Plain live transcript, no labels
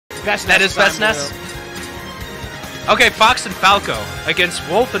Best That Ness is Best Ness? Okay, Fox and Falco against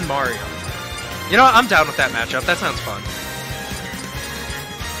Wolf and Mario. You know what? I'm down with that matchup. That sounds fun.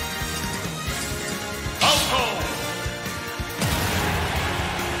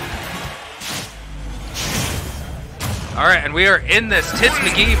 Alright, and we are in this. Tits,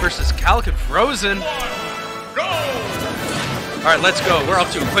 McGee versus Calc and Frozn. Alright, let's go. We're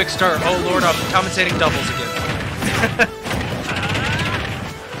off to a quick start. Oh lord, I'm commentating doubles again.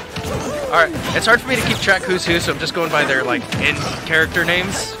 Alright, it's hard for me to keep track who's who, so I'm just going by their, like, in-character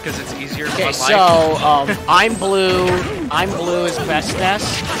names, because it's easier to Okay, so, I'm Blue is Best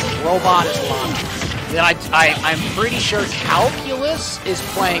Ness, Robot is Lana. Then I'm pretty sure Calculus is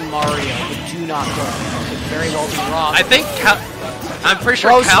playing Mario, but do not go. Could very well be wrong. I think I'm pretty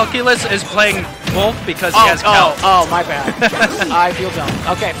sure Frozn. Calculus is playing Wolf because he has Calc. Oh, my bad. I feel dumb.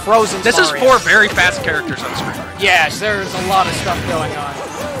 Okay, Frozen's This Mario. is 4 very fast characters on screen. Yes, there's a lot of stuff going on.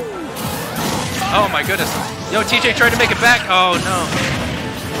 Oh my goodness. Yo, TJ tried to make it back. Oh no.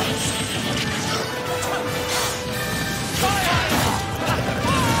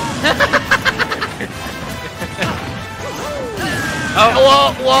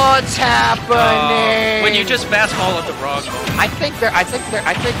 Oh, what's happening? When you just fastball at the wrong moment. I think that was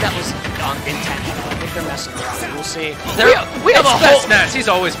intentional. I think they're messing around. We'll see. We have a whole mess. He's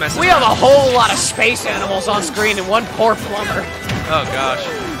always messing We have a whole lot of space animals on screen and one poor plumber. Oh gosh.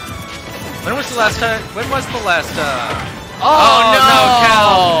 When was the last time? When was the last? Oh no,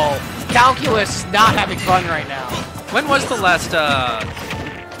 Cal. Calculus not having fun right now. When was the last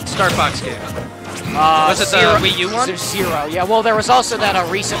Star Fox game? Was it the Wii U one? Zero. Yeah. Well, there was also that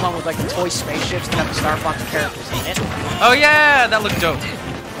recent one with like the toy spaceships that have the Star Fox characters in it. Oh yeah, that looked dope.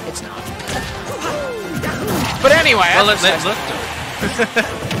 It's not. But anyway, well, it looked dope.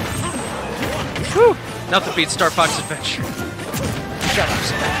 Whew. Nothing beats Star Fox Adventure. Shut up,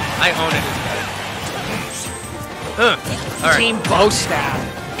 Smash. I own it. All right. Team Bow Stab.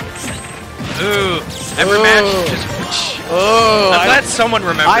 Ooh. Every match just... Oh, I'm glad someone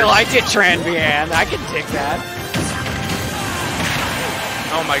remembers. I like it, Tranvian. I can dig that.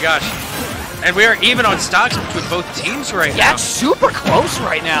 Oh my gosh. And we are even on stocks between both teams right now. That's super close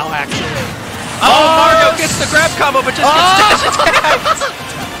right now, actually. Oh, Mario gets the grab combo, but just gets dash attacked.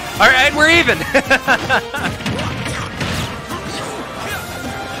 All right, we're even.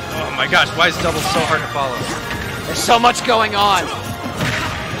 Oh my gosh, why is double so hard to follow? There's so much going on.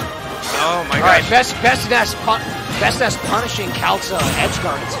 Oh my gosh. All right, best Ness punishing Calc's edge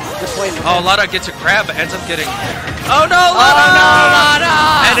guards. Oh, Lada gets a grab, but ends up getting... Oh no, Lada! Oh no,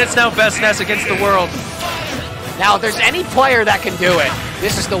 Lada! And it's now best Ness against the world. Now, if there's any player that can do it,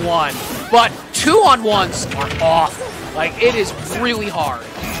 this is the one. But 2-on-1s are awful. Like, it is really hard.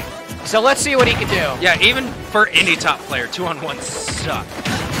 So let's see what he can do. Yeah, even for any top player, 2-on-1s suck.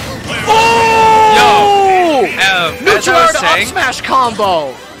 Oh! Yo! Neutral air to up smash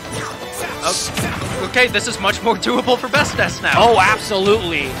combo! Okay, this is much more doable for Best Ness now. Oh,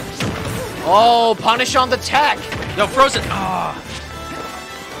 absolutely. Oh, punish on the tech. Yo, Frozn. Oh.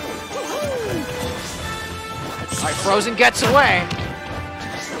 All right, Frozn gets away.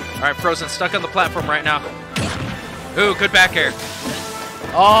 All right, Frozn stuck on the platform right now. Ooh, good back air.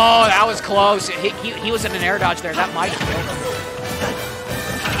 Oh, that was close. He was in an air dodge there. That might have killed him.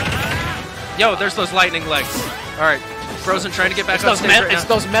 Yo, there's those lightning legs. All right, Frozn trying to get back on stage right now. It's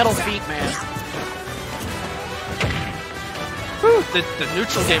those metal feet, man. Whew, the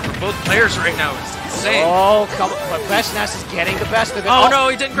neutral game for both players right now is insane. Oh, come on. But Best Ness is getting the best of it. Oh, no,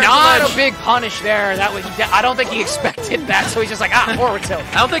 he didn't grab Not the ledge. a big punish there. That was, I don't think he expected that, so he's just like, forward tilt.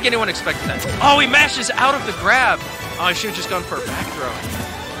 I don't think anyone expected that. Oh, he mashes out of the grab. Oh, I should have just gone for a back throw.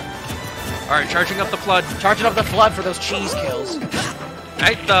 All right, charging up the flood. Charging up the flood for those cheese kills.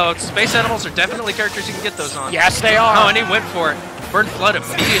 Right, the space animals are definitely characters you can get those on. Yes, they are. Oh, and he went for it. Burned flood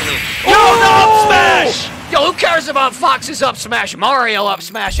immediately. Yo, no up smash! Yo, who cares about Fox's up smash, Mario up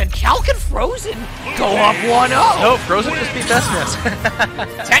smash, and Calc and Frozn go up 1-0? No, Frozn just beat Best Ness.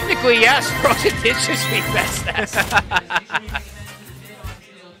 Technically, yes, Frozn did just beat Best Ness.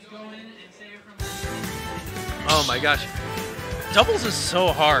 Oh my gosh. Doubles is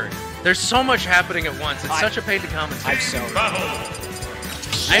so hard. There's so much happening at once. It's such a pain to commentate. I'm so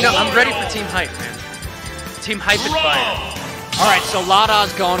I know, I'm ready for Team Hype, man. Team Hype and Fire. Alright, so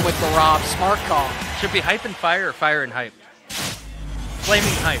Lada's going with the Rob. Smart call. Should be Hype and Fire or Fire and Hype?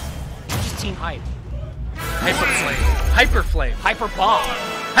 Flaming Hype. Just Team Hype. Hyper Flame. Hyper Flame. Hyper Bomb.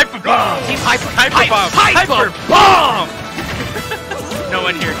 Hyper Bomb. Team Hyper. Hyper Bomb. Hyper Bomb. No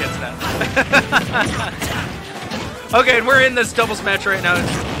one here gets that. Okay, and we're in this doubles match right now.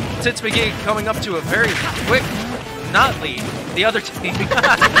 Tits, McGee coming up to a very quick not lead. The other team.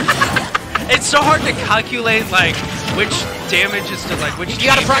 It's so hard to calculate, like, which damage is to, like, which You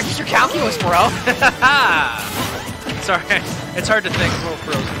gotta practice your calculus, bro. Sorry, it's hard to think. A little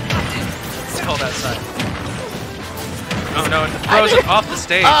frozen. It's cold outside. Oh no, Frozn off the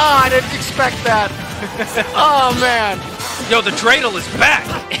stage. Oh, I didn't expect that. Oh, man. Yo, the dreidel is back.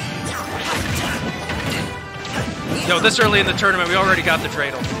 Yo, this early in the tournament, we already got the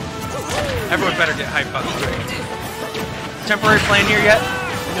dreidel. Everyone better get hyped about the dreidel. Temporary plane here yet?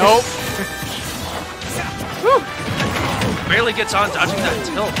 Nope. Woo. Barely gets on, dodging that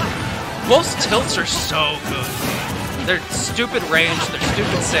tilt. Wolf's tilts are so good. They're stupid range, they're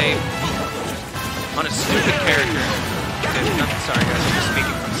stupid save. On a stupid character. Okay, sorry guys, I'm just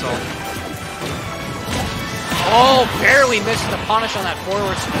speaking from soul. Oh, barely missed the punish on that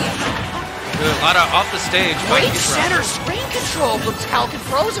forward spin. Dude, a lot of off the stage. Great center screen control from Calc and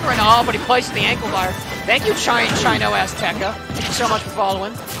Frozn right now, but he places the ankle bar. Thank you, Chino Azteca. Thank you so much for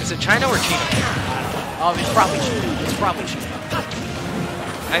following. Is it Chino or Chino? Oh, it's probably Chino. It's probably Chino.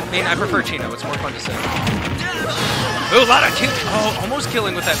 I mean, I prefer Chino. It's more fun to say. Ooh, a lot of almost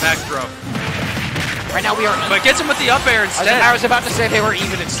killing with that back throw. Right now we are... But gets him with the up air instead. I was about to say they were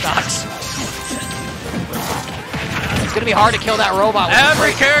even in stocks. It's gonna be hard to kill that robot.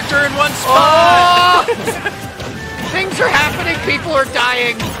 Every character in one spot! Oh! Things are happening, people are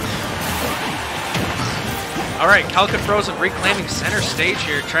dying. Alright, Calc and Frozn reclaiming center stage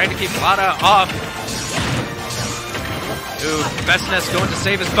here, trying to keep Lada off. Ooh, Bestness going to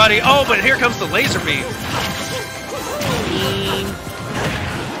save his buddy. Oh, but here comes the laser beam.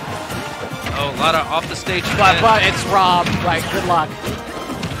 Oh, Lada off the stage again. But it's Rob. Right, good luck.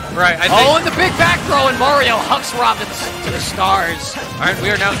 Right, I think... Oh, and the big back throw, and Mario hucks Rob to the stars. Alright,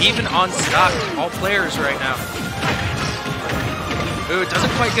 we are now even on stock. All players right now. Ooh, doesn't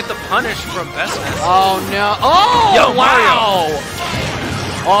quite get the punish from Bestness. Oh, no. Oh, yo, wow. Mario.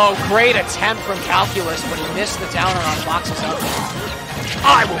 Oh, great attempt from Calculus, but he missed the downer on Fox's up.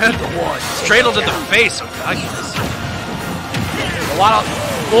 I will be the one. Dreidel to the face of Calculus. A lot of...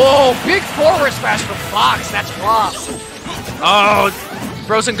 Oh, big forward smash from Fox. That's flop. Oh,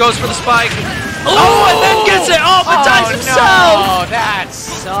 Frozn goes for the spike. Oh, and then gets it off and dies himself. Oh, that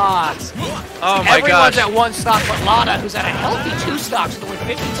sucks. Oh my gosh. Everyone's at one stock, but Lada, who's at a healthy 2 stocks, to win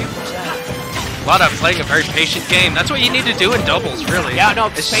 52%. Lada playing a very patient game. That's what you need to do in doubles, really. Yeah, no,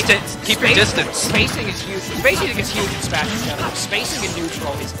 keep your distance. Spacing is huge. Spacing is huge in Smash Royale. Spacing in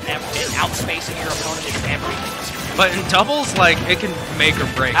neutral is outspacing your opponent in everything. But in doubles, like, it can make or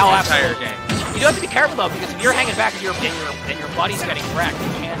break the entire game. You do have to be careful though, because if you're hanging back and your buddy's getting wrecked, you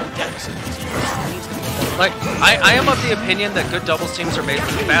can't deficit. Like, I am of the opinion that good doubles teams are made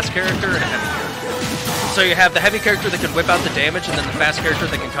with a fast character and a heavy character. So you have the heavy character that can whip out the damage, and then the fast character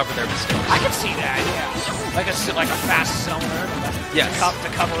that can cover their mistakes. I can see that, yeah. Like a fast zoner. Yes. To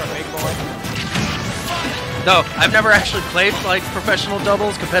cover a big boy. No, I've never actually played like professional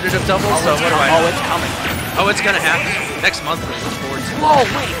doubles, competitive doubles. So what do I know? Oh, it's coming. Oh, it's gonna happen next month. Look forward to. Whoa,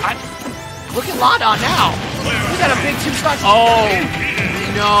 wait! Look at Lada now. He's got a big 2 stocks. Oh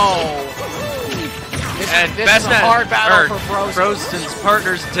no! This is a hard battle for Frozn. Frozen's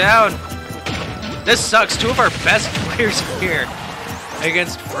partner's down. This sucks. 2 of our best players here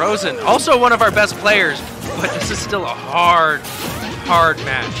against Frozn. Also one of our best players, but this is still a hard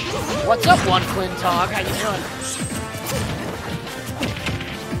match. What's up, One Quintog? How you doing?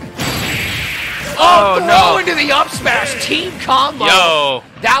 Oh no! Into the up smash, team combo. Yo,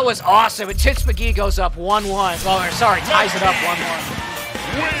 that was awesome. And Tits McGee goes up 1-1. Oh, sorry, ties it up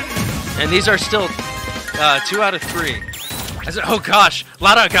 1-1. And these are still 2 out of 3. Oh gosh,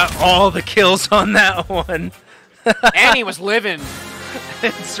 Lada got all the kills on that one. And he was living.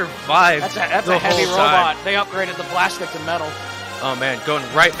 And survived. That's a heavy robot. They upgraded the plastic to metal. Oh man, going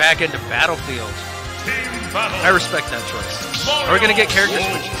right back into Battlefield. I respect that choice. Are we gonna get character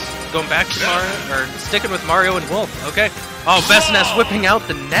switches? Going back to Mario, or sticking with Mario and Wolf? Okay. Oh, Bestness whipping out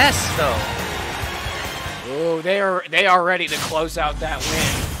the nest though. Ooh, they are ready to close out that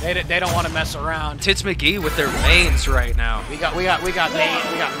win. They don't want to mess around. Tits McGee with their mains right now. We got main action.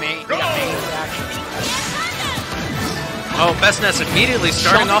 Oh, Bestness immediately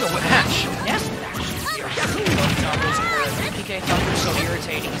starting off the match. Yes, PK Thunder's so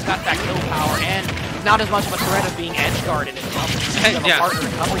irritating. He's got that kill power and not as much of a threat of being edge guarded and a partner to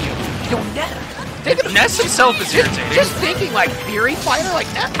cover you. Ness himself is irritating. Just thinking like Fury Fighter, like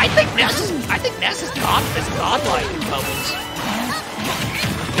I think Ness is godlike in doubles.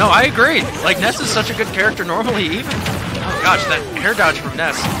 No, I agree. Like Ness is such a good character normally, even. Oh gosh, that hair dodge from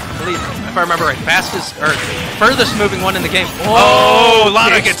Ness. I believe, if I remember right, furthest moving one in the game. Oh,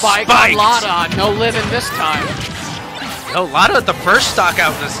 Lada gets spiked. Lada, no living this time. Yo, Lada at the first stock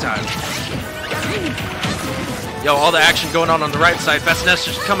out this time. Yo, all the action going on the right side. Bestness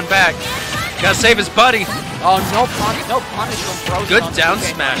just coming back. Gotta save his buddy. Oh, no punish from Frozn. Good down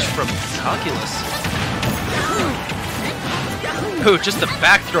smash from Calculus. Ooh, just the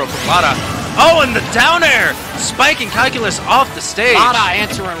back throw from Lada. Oh, and the down air! Spiking Calculus off the stage. Lada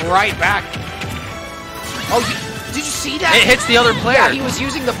answering right back. Oh, did you see that? It hits the other player. Yeah, he was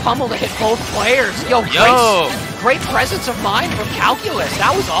using the pummel to hit both players. Yo, great presence of mind from Calculus.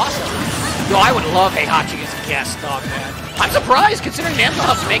 That was awesome. Yo, I would love Heihachi as a guest dog, man. I'm surprised considering Namco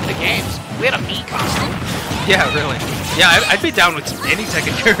helps make the games. We had a Mii costume. Yeah, really. Yeah, I'd be down with any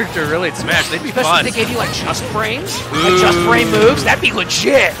Tekken character really in Smash. They'd be Especially fun. if they gave you like just frames, like just frame moves. That'd be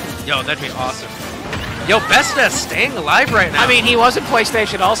legit. Yo, that'd be awesome. Yo, Bestness staying alive right now. I mean, he was in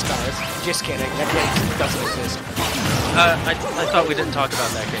PlayStation All-Stars. Just kidding. That game doesn't exist. I thought we didn't talk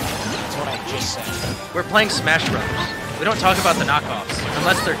about that game. That's what I just said. We're playing Smash Brothers. We don't talk about the knockoffs,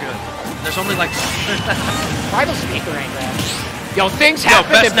 unless they're good. There's only like... Rival speaker ain't bad. Yo, things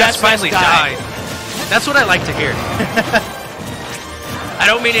happen if Bestness finally died. That's what I like to hear. I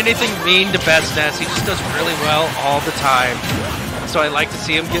don't mean anything mean to Bestness. He just does really well all the time. So I like to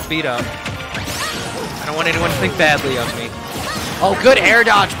see him get beat up. I don't want anyone to think badly of me. Oh, good air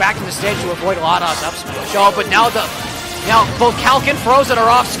dodge back in the stage to avoid Lada's up smash. Oh, but now both Calc and Frozn are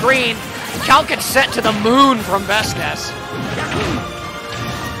off screen. Calc gets sent to the moon from Bestness.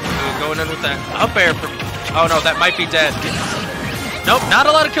 Going in with that up air from... Oh no, that might be dead. Nope, not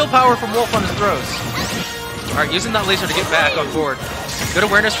a lot of kill power from Wolf on his throws. Alright, using that laser to get back on board. Good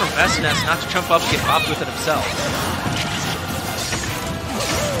awareness from Bestness not to jump up and get bopped with it himself.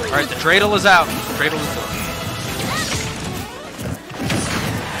 Alright, the dreidel is out. The dreidel is done.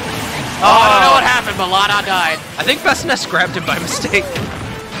 Oh, I don't know what happened, but Lada died. I think Bestness grabbed him by mistake.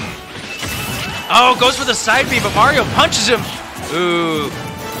 Oh, goes for the side B, but Mario punches him. Ooh.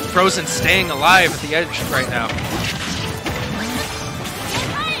 Frozn staying alive at the edge right now.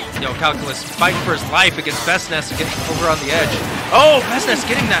 Yo, Calculus fighting for his life against Bestness to get over on the edge. Oh, Bestness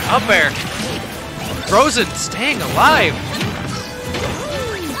getting that up air. Frozn staying alive.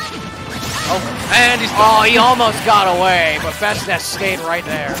 Oh, and he's... Oh, he almost got away, but Bestness stayed right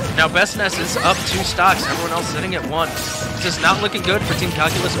there. Now Bestness is up 2 stocks. Everyone else sitting at 1. This is not looking good for Team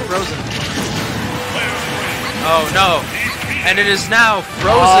Calculus and Frozn. Oh, no. And it is now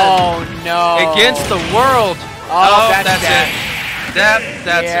Frozn against the world. Oh, that's it.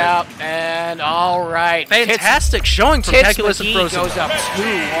 That's it. And all right. Fantastic showing from Calculus and Frozn. Goes up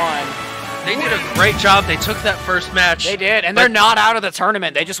 2-1. They did a great job. They took that first match. They did, and they're not out of the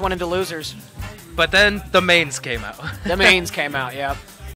tournament. They just went into losers. But then the mains came out. The mains came out, yeah.